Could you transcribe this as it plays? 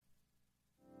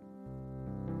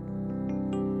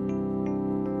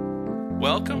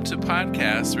Welcome to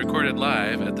podcasts recorded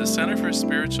live at the Center for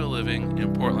Spiritual Living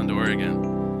in Portland,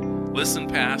 Oregon. Listen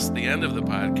past the end of the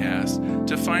podcast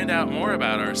to find out more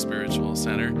about our spiritual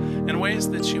center and ways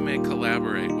that you may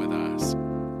collaborate with us.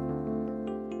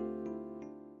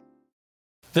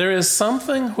 There is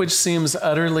something which seems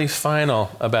utterly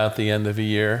final about the end of a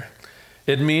year.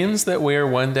 It means that we are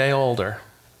one day older.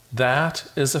 That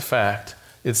is a fact.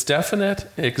 It's definite,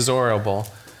 inexorable.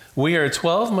 We are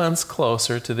 12 months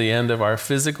closer to the end of our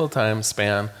physical time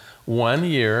span, 1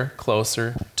 year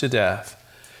closer to death.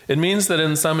 It means that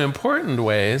in some important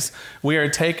ways, we are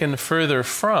taken further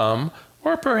from,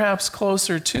 or perhaps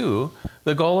closer to,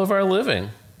 the goal of our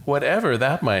living, whatever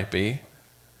that might be.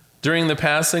 During the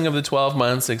passing of the 12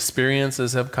 months,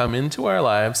 experiences have come into our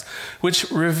lives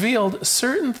which revealed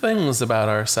certain things about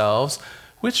ourselves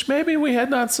which maybe we had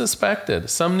not suspected.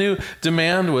 Some new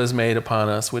demand was made upon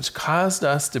us, which caused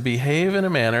us to behave in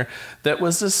a manner that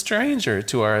was a stranger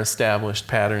to our established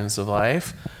patterns of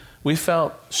life. We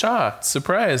felt shocked,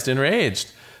 surprised,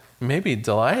 enraged, maybe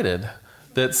delighted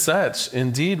that such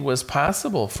indeed was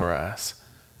possible for us.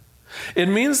 It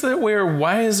means that we are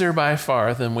wiser by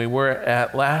far than we were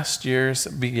at last year's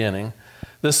beginning.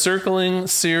 The circling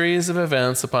series of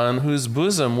events upon whose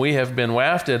bosom we have been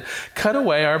wafted cut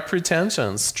away our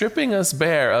pretensions, stripping us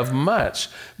bare of much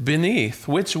beneath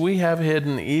which we have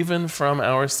hidden even from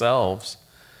ourselves.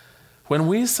 When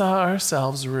we saw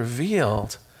ourselves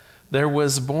revealed, there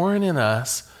was born in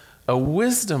us a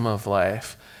wisdom of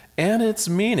life and its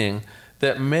meaning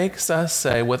that makes us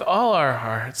say with all our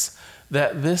hearts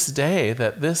that this day,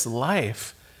 that this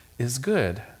life is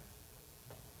good.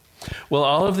 Well,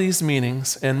 all of these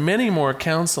meanings and many more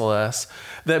counsel us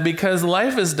that because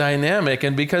life is dynamic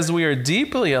and because we are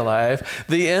deeply alive,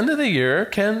 the end of the year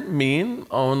can mean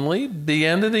only the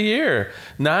end of the year,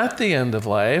 not the end of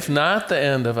life, not the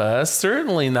end of us,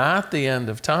 certainly not the end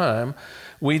of time.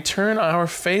 We turn our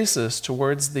faces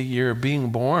towards the year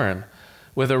being born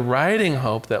with a riding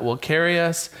hope that will carry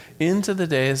us into the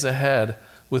days ahead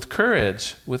with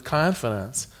courage, with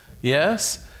confidence.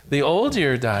 Yes, the old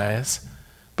year dies,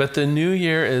 but the new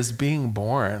year is being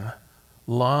born.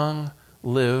 Long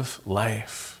live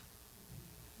life.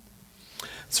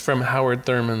 It's from Howard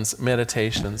Thurman's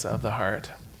Meditations of the Heart.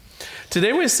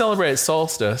 Today we celebrate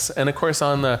solstice, and of course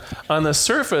on the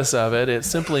surface of it, it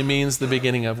simply means the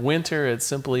beginning of winter. It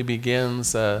simply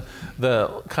begins the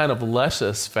kind of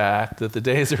luscious fact that the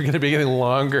days are going to be getting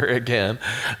longer again.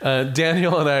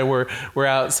 Daniel and I were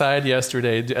outside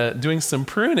yesterday doing some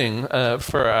pruning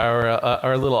for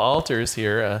our little altars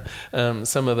here,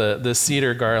 some of the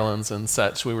cedar garlands and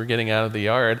such we were getting out of the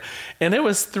yard, and it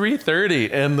was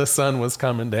 3:30 and the sun was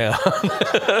coming down.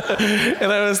 And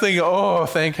I was thinking, oh,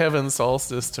 thank heavens,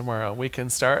 solstice tomorrow. We can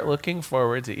start looking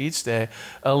forward to each day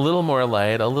a little more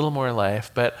light, a little more life.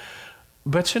 But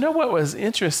you know what was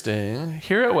interesting?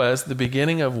 Here it was, the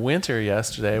beginning of winter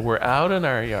yesterday. We're out in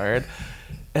our yard,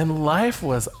 and life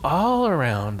was all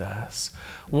around us.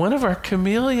 One of our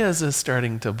camellias is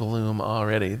starting to bloom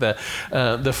already. The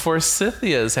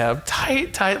forsythias have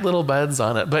tight little buds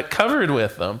on it, but covered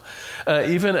with them.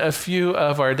 Even a few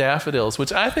of our daffodils,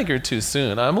 which I think are too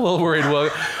soon. I'm a little worried. Well,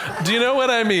 do you know what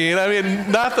I mean? I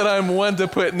mean, not that I'm one to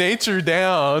put nature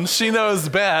down. She knows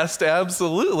best,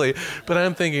 absolutely. But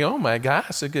I'm thinking, oh my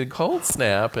gosh, a good cold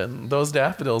snap, and those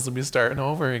daffodils will be starting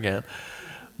over again.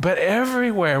 But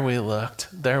everywhere we looked,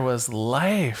 there was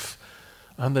life.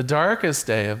 On the darkest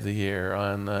day of the year,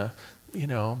 on the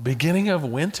beginning of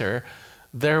winter,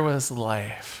 there was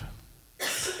life.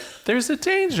 There's a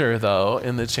danger, though,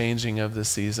 in the changing of the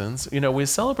seasons. We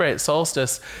celebrate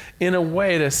solstice in a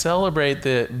way to celebrate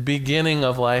the beginning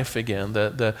of life again,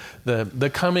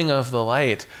 the coming of the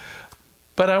light.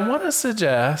 But I want to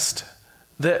suggest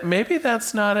that maybe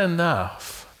that's not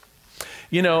enough.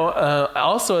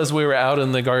 Also as we were out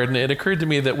in the garden, it occurred to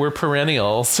me that we're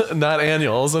perennials, not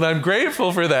annuals, and I'm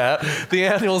grateful for that. The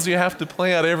annuals you have to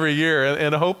plant every year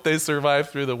and hope they survive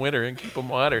through the winter and keep them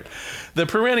watered. The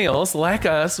perennials, like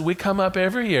us, we come up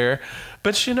every year.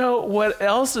 But what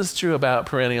else is true about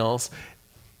perennials?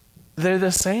 They're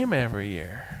the same every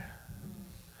year.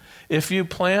 If you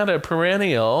plant a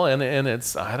perennial and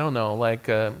it's, I don't know, like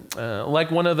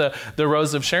one of the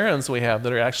rows of Sharons we have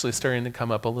that are actually starting to come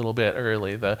up a little bit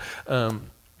early.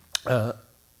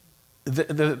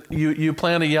 You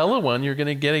plant a yellow one, you're going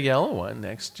to get a yellow one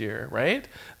next year, right?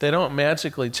 They don't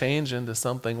magically change into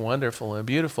something wonderful and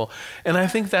beautiful. And I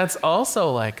think that's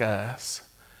also like us.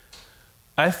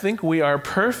 I think we are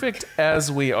perfect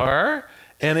as we are,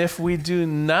 and if we do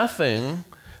nothing,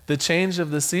 the change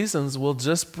of the seasons will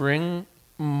just bring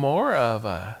more of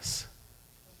us.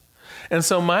 And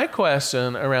so my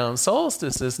question around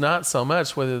solstice is not so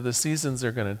much whether the seasons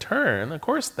are going to turn. Of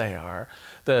course they are.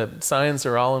 The signs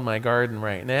are all in my garden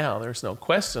right now. There's no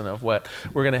question of what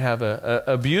we're going to have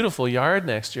a beautiful yard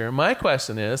next year. My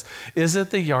question is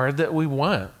it the yard that we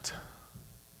want?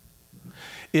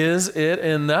 Is it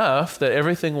enough that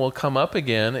everything will come up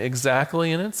again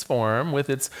exactly in its form with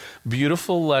its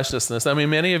beautiful lusciousness? I mean,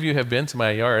 many of you have been to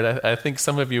my yard. I think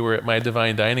some of you were at my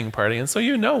divine dining party. And so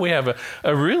you know we have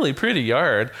a really pretty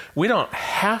yard. We don't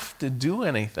have to do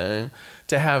anything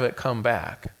to have it come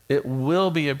back. It will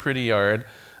be a pretty yard.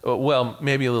 Well,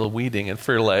 maybe a little weeding and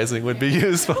fertilizing would be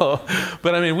useful.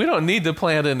 But I mean, we don't need to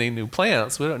plant any new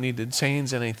plants. We don't need to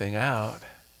change anything out.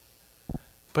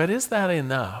 But is that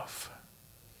enough?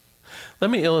 Let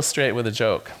me illustrate with a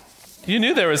joke. You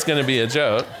knew there was going to be a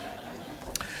joke.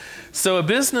 So a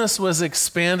business was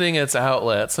expanding its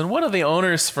outlets, and one of the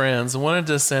owner's friends wanted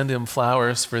to send him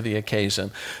flowers for the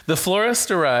occasion. The florist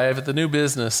arrived at the new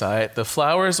business site. The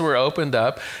flowers were opened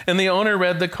up, and the owner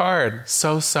read the card.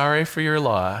 "So sorry for your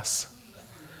loss."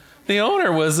 The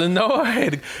owner was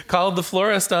annoyed, called the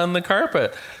florist on the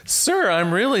carpet. "Sir,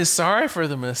 I'm really sorry for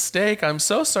the mistake. I'm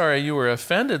so sorry you were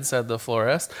offended," said the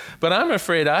florist, "but I'm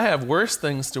afraid I have worse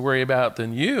things to worry about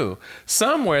than you.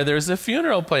 Somewhere there's a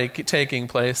funeral taking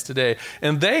place today,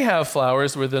 and they have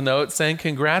flowers with a note saying,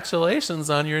 'Congratulations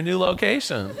on your new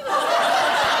location.'"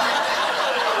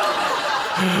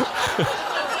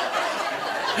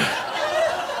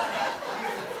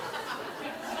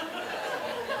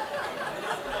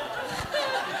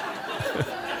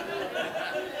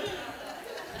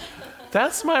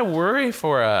 That's my worry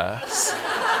for us.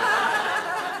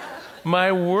 My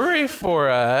worry for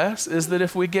us is that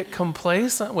if we get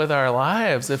complacent with our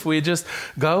lives, if we just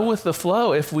go with the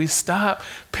flow, if we stop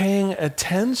paying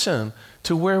attention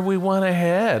to where we want to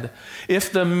head,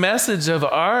 if the message of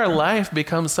our life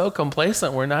becomes so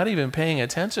complacent we're not even paying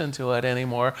attention to it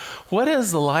anymore, what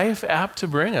is life apt to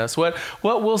bring us? What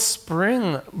will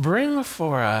spring bring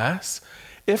for us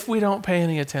if we don't pay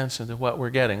any attention to what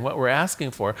we're getting, what we're asking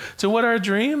for, to what our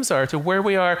dreams are, to where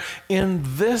we are in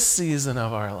this season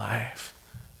of our life?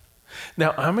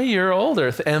 Now, I'm a year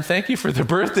older, and thank you for the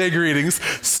birthday greetings,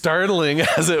 startling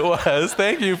as it was.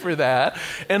 Thank you for that.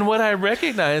 And what I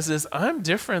recognize is I'm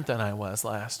different than I was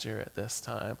last year at this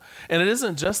time. And it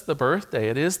isn't just the birthday,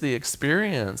 it is the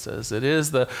experiences, it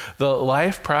is the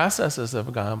life processes that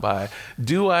have gone by.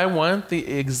 Do I want the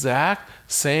exact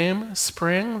same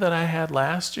spring that I had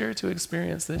last year to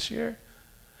experience this year?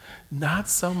 Not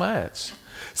so much.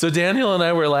 So Daniel and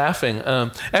I were laughing.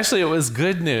 Actually, it was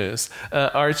good news.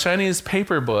 Our Chinese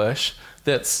paper bush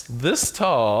that's this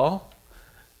tall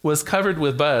was covered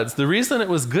with buds. The reason it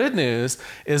was good news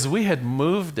is we had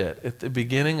moved it at the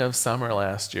beginning of summer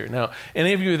last year. Now,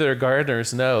 any of you that are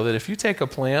gardeners know that if you take a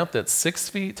plant that's 6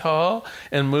 feet tall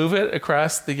and move it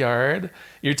across the yard,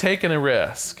 you're taking a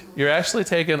risk. You're actually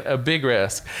taking a big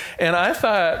risk. And I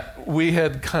thought we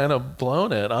had kind of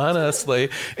blown it, honestly.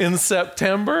 In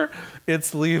September,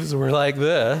 its leaves were like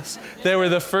this. They were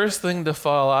the first thing to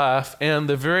fall off, and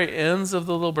the very ends of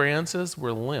the little branches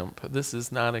were limp. This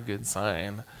is not a good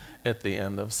sign at the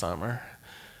end of summer.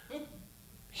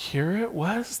 Here it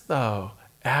was, though,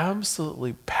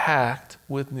 absolutely packed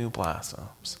with new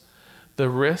blossoms. The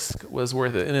risk was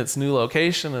worth it. In its new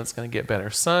location, it's going to get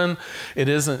better sun. It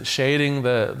isn't shading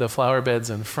the flower beds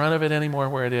in front of it anymore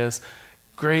where it is.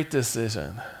 Great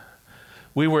decision.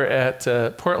 We were at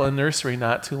Portland Nursery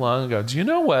not too long ago. Do you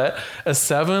know what a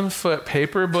 7-foot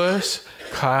paper bush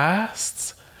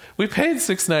costs? We paid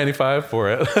 $6.95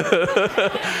 for it.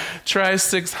 Try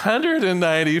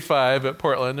 $695 at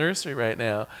Portland Nursery right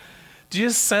now. Do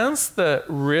you sense the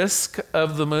risk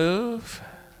of the move?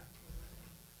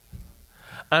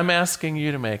 I'm asking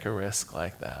you to make a risk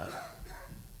like that.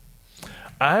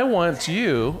 I want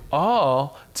you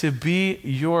all to be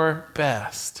your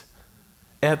best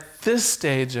at this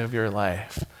stage of your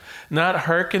life. Not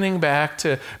hearkening back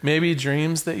to maybe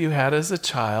dreams that you had as a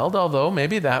child, although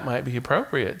maybe that might be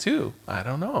appropriate too. I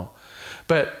don't know.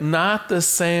 But not the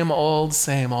same old,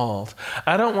 same old.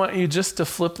 I don't want you just to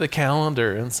flip the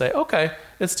calendar and say, okay,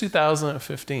 it's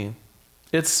 2015.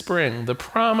 It's spring. The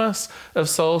promise of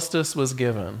solstice was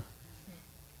given.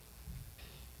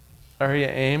 Are you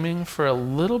aiming for a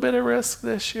little bit of risk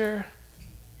this year?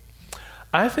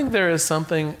 I think there is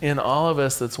something in all of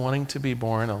us that's wanting to be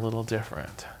born a little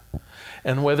different.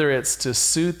 And whether it's to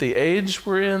suit the age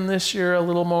we're in this year a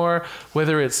little more,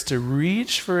 whether it's to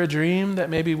reach for a dream that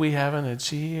maybe we haven't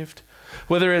achieved,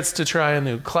 whether it's to try a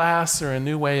new class or a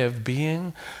new way of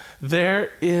being, there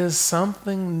is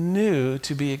something new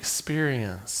to be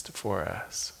experienced for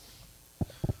us.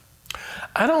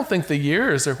 I don't think the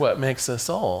years are what makes us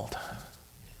old.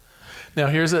 Now,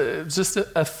 here's just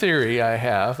a theory I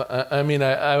have.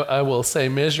 I will say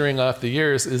measuring off the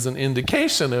years is an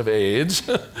indication of age.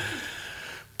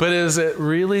 But is it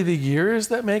really the years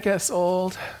that make us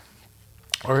old?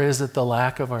 Or is it the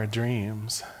lack of our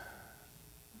dreams?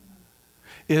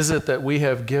 Is it that we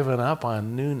have given up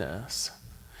on newness?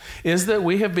 Is that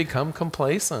we have become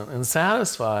complacent and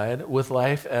satisfied with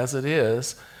life as it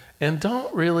is and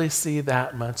don't really see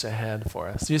that much ahead for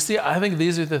us? You see, I think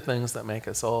these are the things that make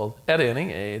us old at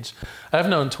any age. I've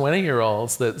known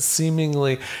 20-year-olds that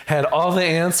seemingly had all the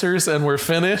answers and were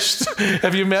finished.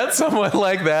 Have you met someone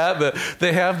like that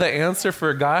they have the answer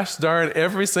for gosh darn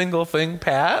every single thing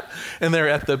pat, and they're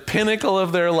at the pinnacle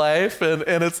of their life, and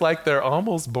it's like they're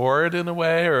almost bored in a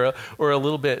way or a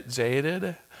little bit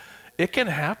jaded? It can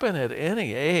happen at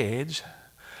any age.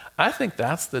 I think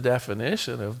that's the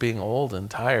definition of being old and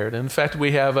tired. In fact,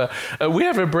 we have a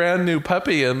brand new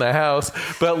puppy in the house,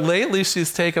 but lately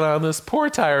she's taken on this poor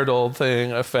tired old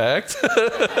thing effect.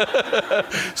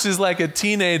 She's like a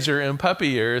teenager in puppy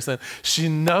years, and she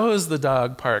knows the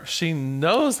dog park. She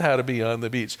knows how to be on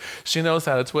the beach. She knows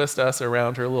how to twist us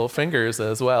around her little fingers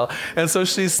as well. And so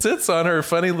she sits on her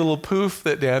funny little poof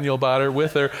that Daniel bought her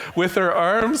with her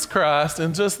arms crossed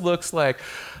and just looks like,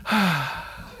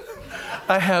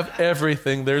 I have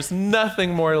everything. There's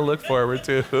nothing more to look forward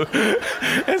to.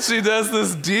 And she does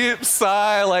this deep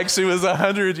sigh like she was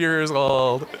 100 years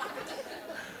old.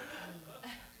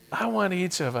 I want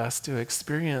each of us to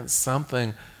experience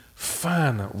something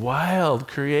fun, wild,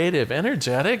 creative,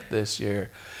 energetic this year.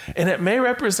 And it may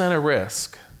represent a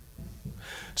risk.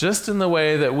 Just in the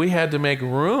way that we had to make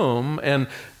room and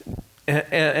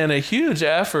a huge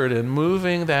effort in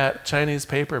moving that Chinese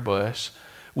paper bush,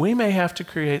 we may have to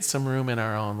create some room in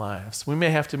our own lives. We may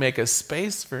have to make a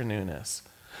space for newness.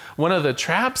 One of the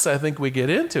traps I think we get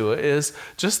into is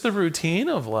just the routine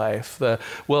of life.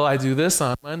 I do this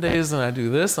on Mondays, and I do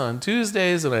this on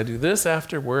Tuesdays, and I do this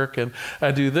after work, and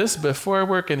I do this before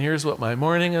work, and here's what my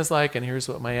morning is like, and here's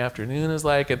what my afternoon is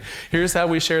like, and here's how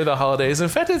we share the holidays. In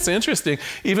fact, it's interesting,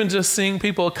 even just seeing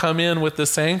people come in with the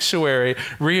sanctuary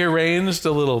rearranged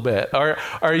a little bit.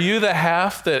 Are you the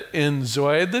half that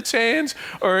enjoyed the change,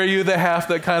 or are you the half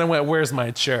that kind of went, where's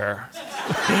my chair?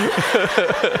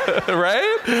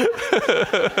 Right?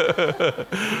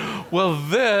 Well,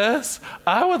 this,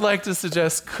 I would like to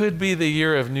suggest, could be the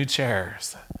year of new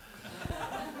chairs.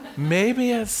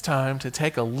 Maybe it's time to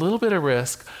take a little bit of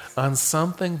risk on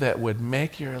something that would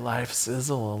make your life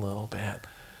sizzle a little bit.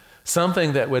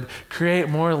 Something that would create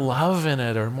more love in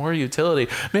it or more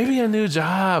utility. Maybe a new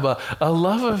job, a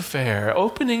love affair,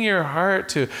 opening your heart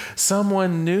to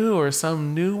someone new or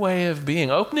some new way of being,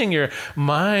 opening your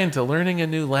mind to learning a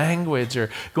new language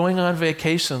or going on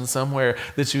vacation somewhere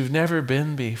that you've never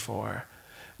been before.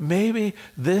 Maybe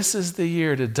this is the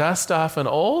year to dust off an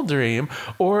old dream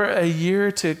or a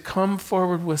year to come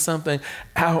forward with something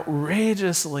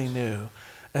outrageously new,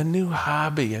 a new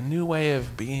hobby, a new way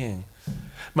of being.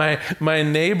 My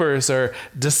neighbors are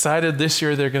decided this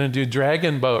year they're going to do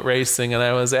dragon boat racing, and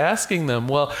I was asking them,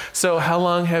 well, so how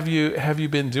long have you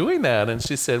been doing that? And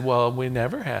she said, well, we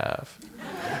never have.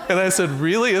 And I said,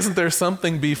 really? Isn't there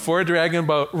something before dragon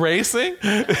boat racing?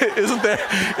 Isn't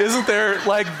there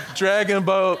like dragon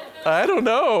boat, I don't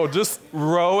know, just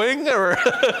rowing? Or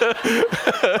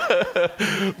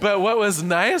But what was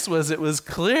nice was it was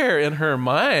clear in her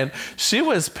mind. She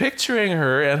was picturing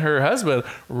her and her husband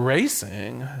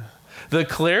racing. The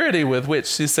clarity with which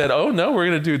she said, oh no, we're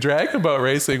going to do dragon boat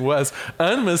racing was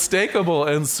unmistakable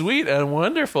and sweet and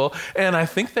wonderful. And I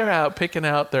think they're out picking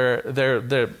out their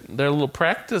little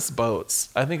practice boats.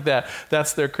 I think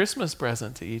that's their Christmas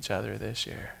present to each other this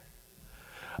year.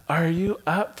 Are you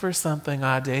up for something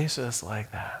audacious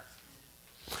like that?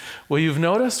 Well, you've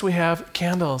noticed we have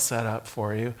candles set up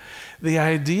for you. The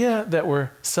idea that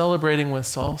we're celebrating with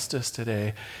solstice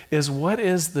today is what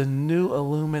is the new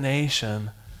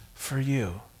illumination for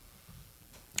you?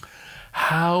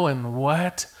 How and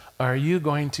what are you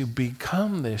going to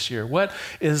become this year? What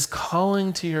is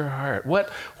calling to your heart?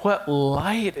 What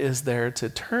light is there to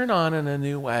turn on in a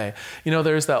new way? You know,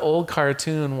 there's that old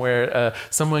cartoon where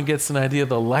someone gets an idea,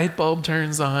 the light bulb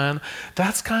turns on.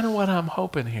 That's kind of what I'm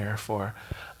hoping here for.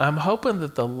 I'm hoping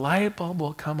that the light bulb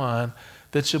will come on,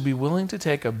 that you'll be willing to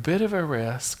take a bit of a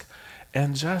risk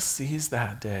and just seize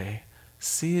that day.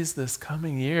 Seize this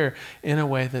coming year in a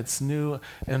way that's new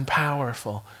and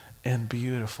powerful and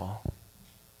beautiful.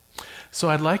 So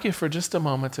I'd like you for just a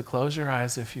moment to close your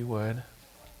eyes if you would.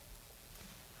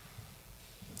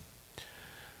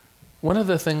 one of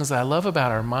the things I love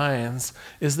about our minds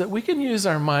is that we can use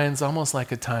our minds almost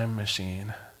like a time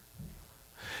machine.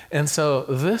 And so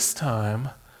this time,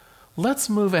 let's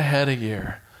move ahead a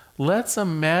year. Let's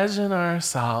imagine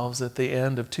ourselves at the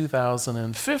end of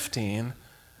 2015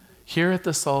 here at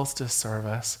the solstice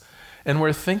service, and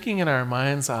we're thinking in our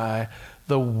mind's eye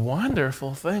the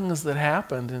wonderful things that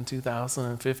happened in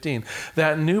 2015.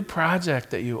 That new project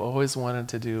that you always wanted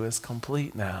to do is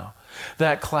complete now.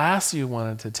 That class you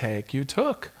wanted to take, you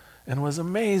took and was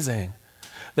amazing.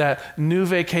 That new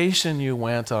vacation you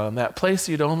went on, that place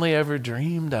you'd only ever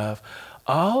dreamed of,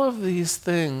 all of these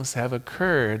things have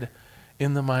occurred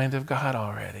in the mind of God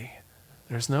already.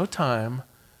 There's no time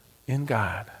in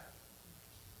God.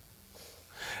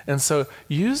 And so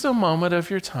use a moment of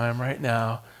your time right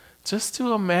now just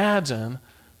to imagine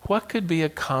what could be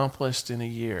accomplished in a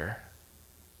year.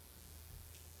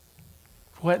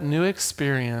 What new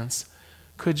experience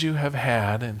could you have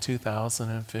had in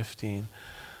 2015?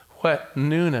 What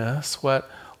newness, what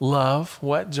love,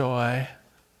 what joy?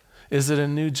 Is it a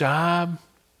new job?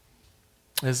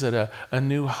 Is it a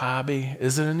new hobby?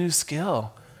 Is it a new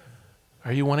skill?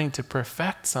 Are you wanting to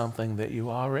perfect something that you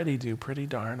already do pretty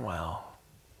darn well?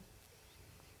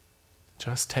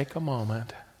 Just take a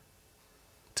moment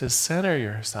to center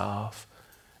yourself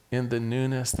in the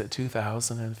newness that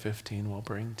 2015 will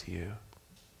bring to you.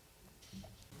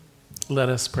 Let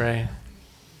us pray.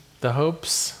 The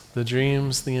hopes, the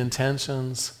dreams, the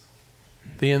intentions,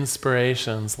 the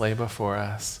inspirations lay before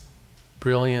us,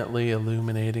 brilliantly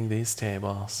illuminating these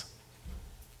tables.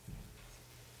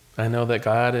 I know that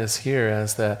God is here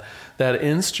as that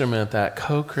instrument, that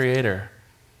co-creator.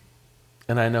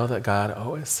 And I know that God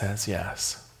always says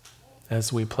yes.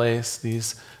 As we place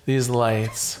these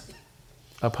lights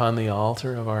upon the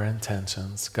altar of our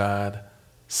intentions, God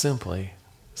simply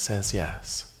says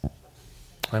yes.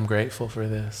 I'm grateful for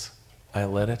this. I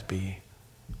let it be,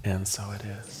 and so it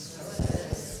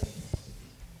is.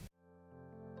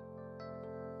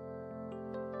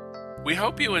 We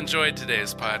hope you enjoyed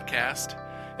today's podcast.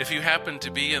 If you happen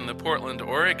to be in the Portland,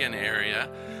 Oregon area,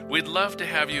 we'd love to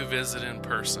have you visit in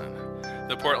person.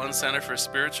 The Portland Center for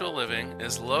Spiritual Living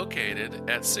is located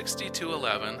at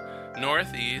 6211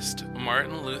 Northeast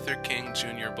Martin Luther King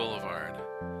Jr. Boulevard.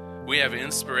 We have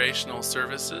inspirational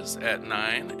services at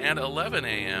 9 and 11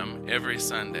 a.m. every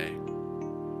Sunday.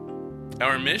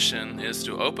 Our mission is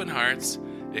to open hearts,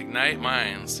 ignite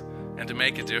minds, and to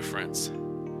make a difference.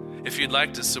 If you'd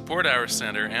like to support our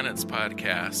center and its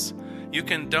podcasts, you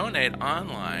can donate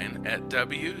online at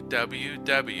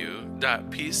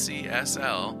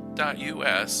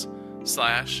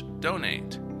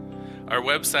www.pcsl.us/donate. Our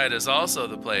website is also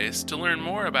the place to learn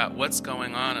more about what's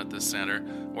going on at the center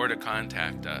or to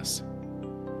contact us.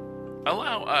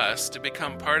 Allow us to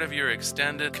become part of your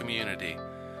extended community.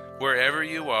 Wherever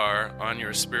you are on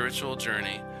your spiritual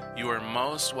journey, you are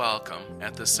most welcome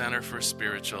at the Center for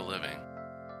Spiritual Living.